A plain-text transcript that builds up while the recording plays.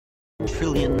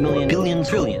Trillion, million, billion,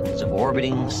 trillions of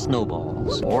orbiting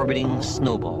snowballs. Orbiting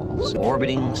snowballs.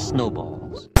 Orbiting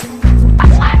snowballs. A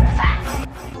flat fact.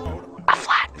 A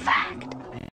flat fact.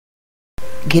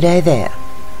 G'day there.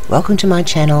 Welcome to my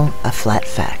channel, A Flat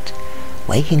Fact.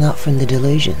 Waking up from the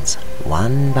delusions,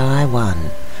 one by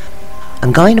one.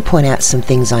 I'm going to point out some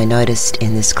things I noticed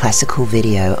in this classical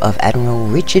video of Admiral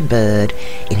Richard Byrd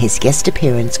in his guest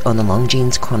appearance on the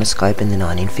Longines chronoscope in the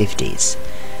 1950s.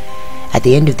 At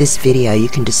the end of this video you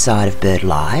can decide if Byrd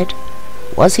lied,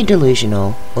 was he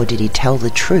delusional, or did he tell the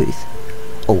truth,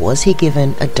 or was he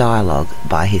given a dialogue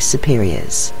by his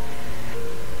superiors.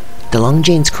 The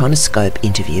Longines chronoscope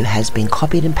interview has been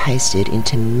copied and pasted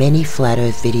into many flat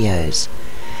earth videos.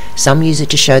 Some use it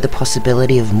to show the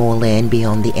possibility of more land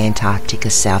beyond the Antarctica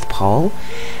South Pole,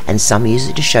 and some use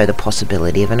it to show the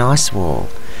possibility of an ice wall.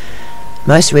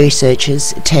 Most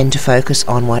researchers tend to focus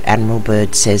on what Admiral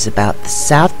Byrd says about the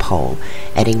South Pole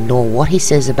and ignore what he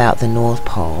says about the North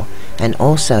Pole, and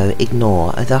also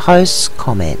ignore the host's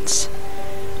comments.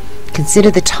 Consider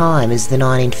the time as the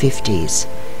 1950s.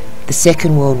 The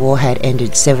Second World War had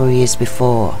ended several years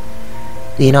before.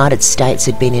 The United States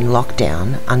had been in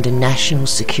lockdown under national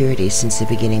security since the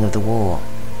beginning of the war.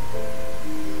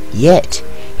 Yet,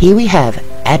 here we have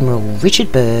Admiral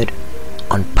Richard Byrd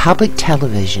on public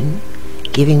television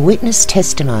giving witness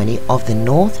testimony of the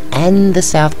North and the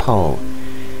South Pole.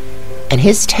 And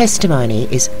his testimony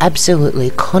is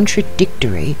absolutely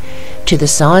contradictory to the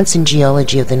science and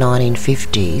geology of the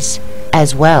 1950s,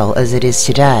 as well as it is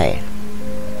today.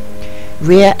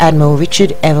 Rear Admiral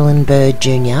Richard Evelyn Byrd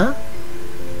Jr.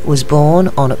 was born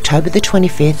on October the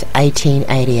 25th,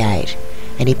 1888,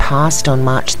 and he passed on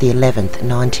March the 11th,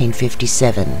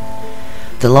 1957.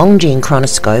 The Longines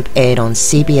chronoscope aired on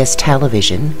CBS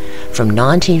television from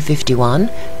 1951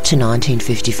 to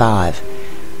 1955.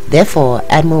 Therefore,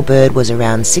 Admiral Byrd was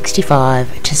around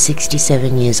 65 to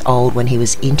 67 years old when he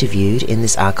was interviewed in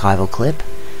this archival clip.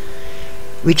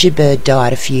 Richard Byrd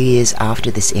died a few years after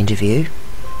this interview.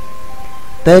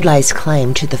 Byrd lays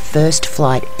claim to the first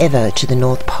flight ever to the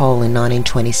North Pole in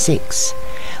 1926.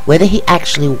 Whether he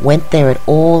actually went there at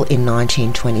all in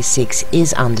 1926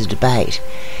 is under debate.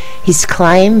 His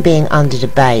claim being under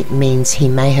debate means he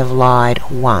may have lied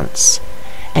once,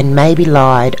 and maybe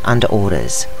lied under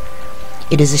orders.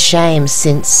 It is a shame,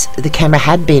 since the camera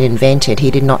had been invented, he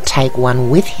did not take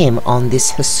one with him on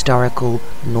this historical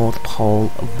North Pole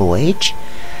voyage.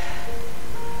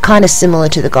 Kind of similar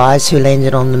to the guys who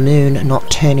landed on the moon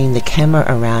not turning the camera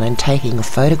around and taking a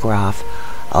photograph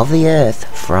of the Earth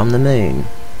from the moon.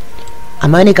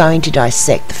 I'm only going to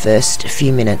dissect the first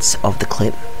few minutes of the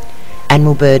clip.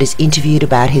 Admiral Byrd is interviewed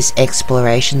about his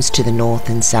explorations to the North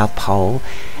and South Pole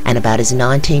and about his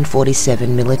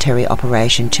 1947 military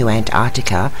operation to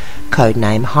Antarctica,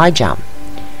 codename High Jump.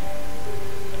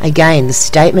 Again, the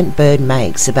statement Byrd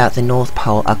makes about the North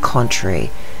Pole are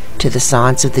contrary to the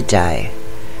science of the day.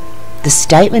 The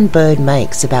statement Byrd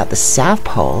makes about the South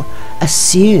Pole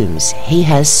assumes he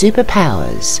has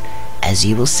superpowers, as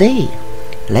you will see.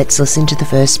 Let's listen to the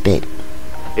first bit.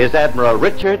 Is Admiral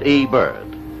Richard E. Byrd.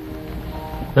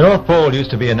 The North Pole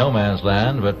used to be a no man's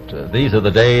land, but these are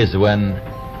the days when,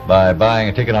 by buying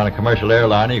a ticket on a commercial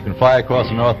airliner, you can fly across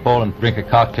the North Pole and drink a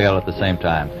cocktail at the same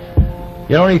time.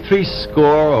 Yet only 60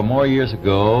 or more years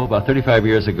ago, about 35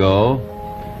 years ago,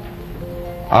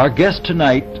 our guest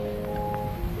tonight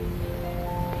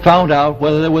found out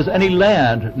whether there was any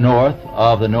land north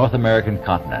of the North American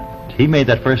continent. He made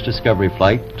that first discovery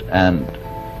flight, and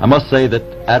I must say that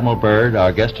Admiral Byrd,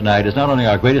 our guest tonight, is not only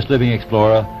our greatest living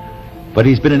explorer, but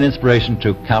he's been an inspiration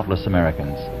to countless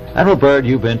Americans. Admiral Byrd,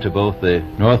 you've been to both the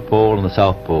North Pole and the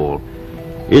South Pole.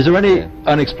 Is there any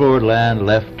unexplored land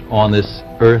left on this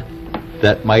Earth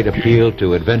that might appeal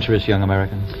to adventurous young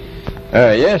Americans?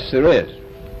 Yes, there is.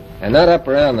 And not up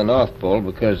around the North Pole,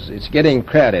 because it's getting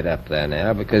crowded up there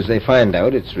now, because they find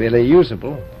out it's really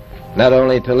usable, not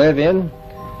only to live in,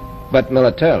 but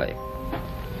militarily.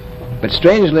 But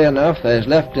strangely enough, there's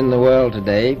left in the world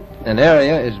today an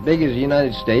area as big as the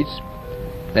United States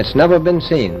that's never been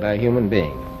seen by a human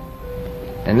being.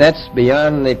 And that's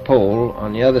beyond the pole,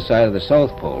 on the other side of the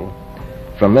South Pole,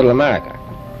 from Middle America.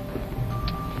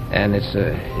 And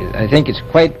I think it's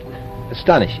quite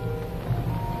astonishing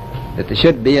that there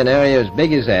should be an area as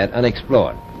big as that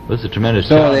unexplored. This is a tremendous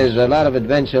So challenge. there's a lot of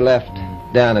adventure left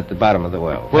down at the bottom of the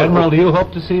world. Well, Admiral, do you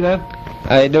hope to see that?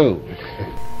 I do.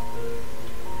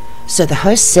 So the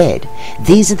host said,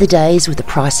 these are the days with the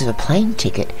price of a plane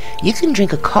ticket, you can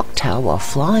drink a cocktail while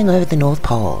flying over the North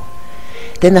Pole.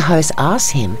 Then the host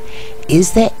asks him,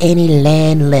 is there any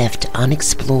land left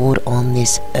unexplored on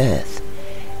this Earth?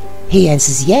 He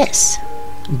answers yes.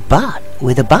 But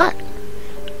with a but.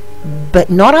 But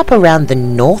not up around the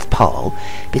North Pole,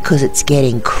 because it's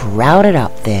getting crowded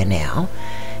up there now,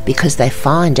 because they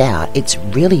find out it's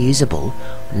really usable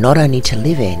not only to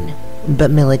live in,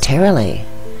 but militarily.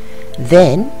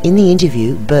 Then, in the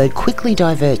interview, Byrd quickly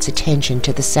diverts attention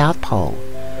to the South Pole.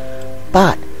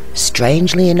 But,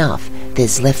 strangely enough,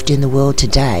 there's left in the world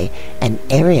today an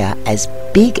area as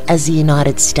big as the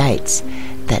United States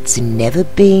that's never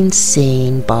been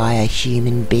seen by a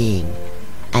human being,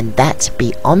 and that's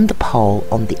beyond the pole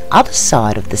on the other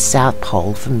side of the South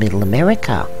Pole for Middle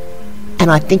America.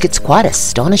 And I think it's quite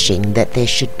astonishing that there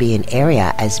should be an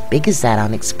area as big as that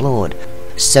unexplored.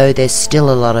 So there's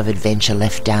still a lot of adventure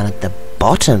left down at the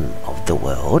bottom of the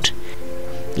world.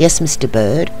 Yes, Mr.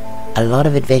 Byrd, a lot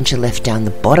of adventure left down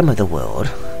the bottom of the world,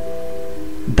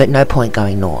 but no point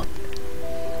going north.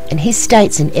 And he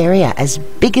states an area as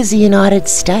big as the United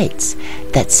States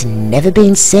that's never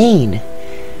been seen.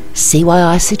 See why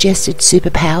I suggested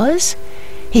superpowers?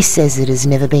 He says it has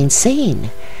never been seen.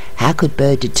 How could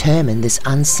Byrd determine this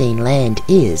unseen land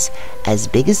is as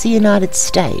big as the United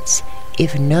States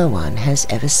if no one has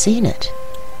ever seen it?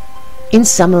 In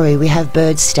summary, we have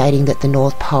Byrd stating that the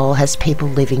North Pole has people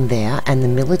living there and the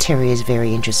military is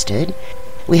very interested.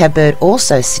 We have Byrd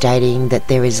also stating that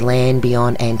there is land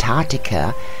beyond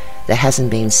Antarctica that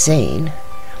hasn't been seen,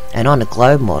 and on a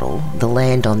globe model, the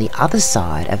land on the other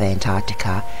side of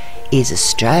Antarctica is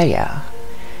Australia,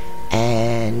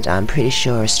 and I'm pretty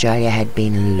sure Australia had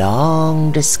been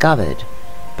long discovered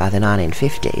by the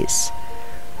 1950s.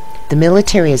 The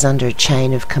military is under a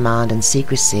chain of command and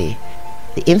secrecy.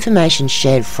 The information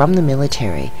shared from the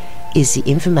military is the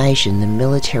information the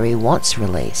military wants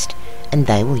released, and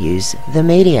they will use the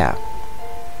media.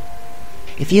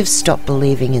 If you've stopped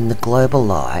believing in the global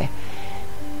lie,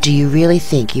 do you really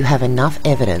think you have enough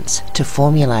evidence to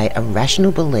formulate a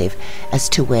rational belief as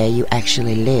to where you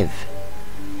actually live?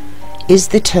 Is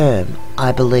the term,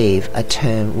 I believe, a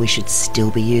term we should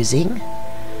still be using?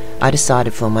 I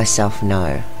decided for myself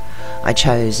no. I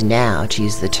chose now to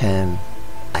use the term,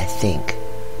 I think.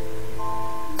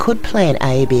 Could Plan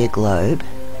A be a globe,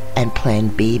 and Plan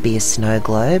B be a snow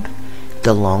globe?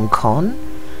 The long con?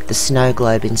 The snow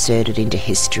globe inserted into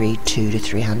history 200 to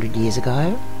 300 years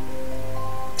ago?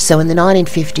 So in the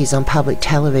 1950s on public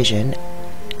television,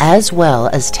 as well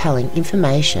as telling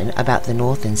information about the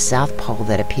North and South Pole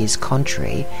that appears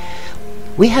contrary,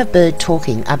 we have Byrd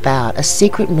talking about a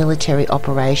secret military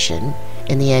operation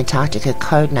in the Antarctica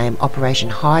codenamed Operation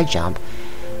High Jump,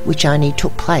 which only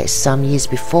took place some years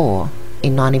before,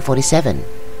 in 1947.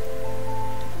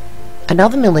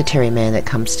 Another military man that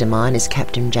comes to mind is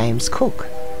Captain James Cook.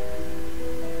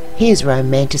 He is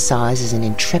romanticised as an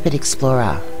intrepid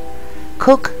explorer.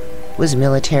 Cook was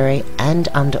military and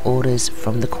under orders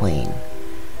from the Queen.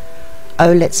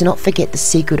 Oh, let's not forget the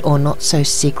secret or not so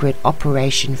secret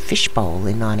Operation Fishbowl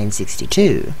in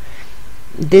 1962.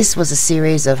 This was a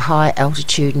series of high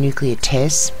altitude nuclear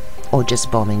tests, or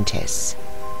just bombing tests.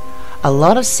 A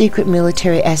lot of secret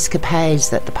military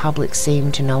escapades that the public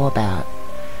seem to know about.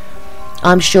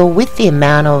 I'm sure with the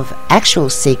amount of actual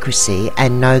secrecy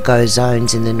and no-go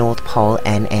zones in the North Pole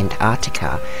and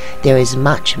Antarctica, there is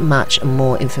much, much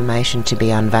more information to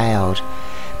be unveiled.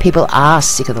 People are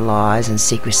sick of the lies and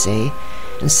secrecy,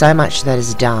 and so much that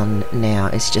is done now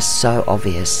is just so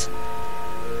obvious.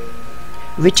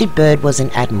 Richard Byrd was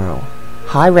an admiral,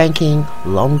 high-ranking,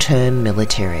 long-term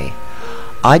military.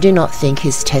 I do not think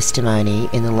his testimony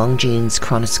in the Longines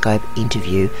Chronoscope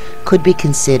interview could be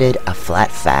considered a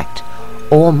flat fact,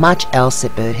 or much else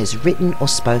that Byrd has written or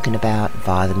spoken about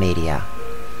via the media.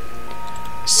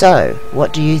 So,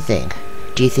 what do you think?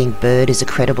 Do you think Byrd is a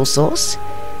credible source?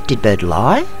 Did Byrd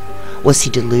lie? Was he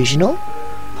delusional?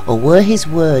 Or were his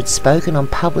words spoken on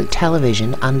public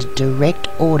television under direct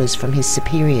orders from his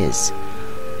superiors?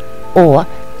 Or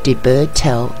did Byrd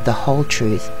tell the whole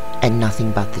truth and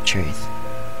nothing but the truth?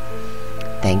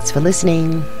 Thanks for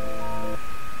listening.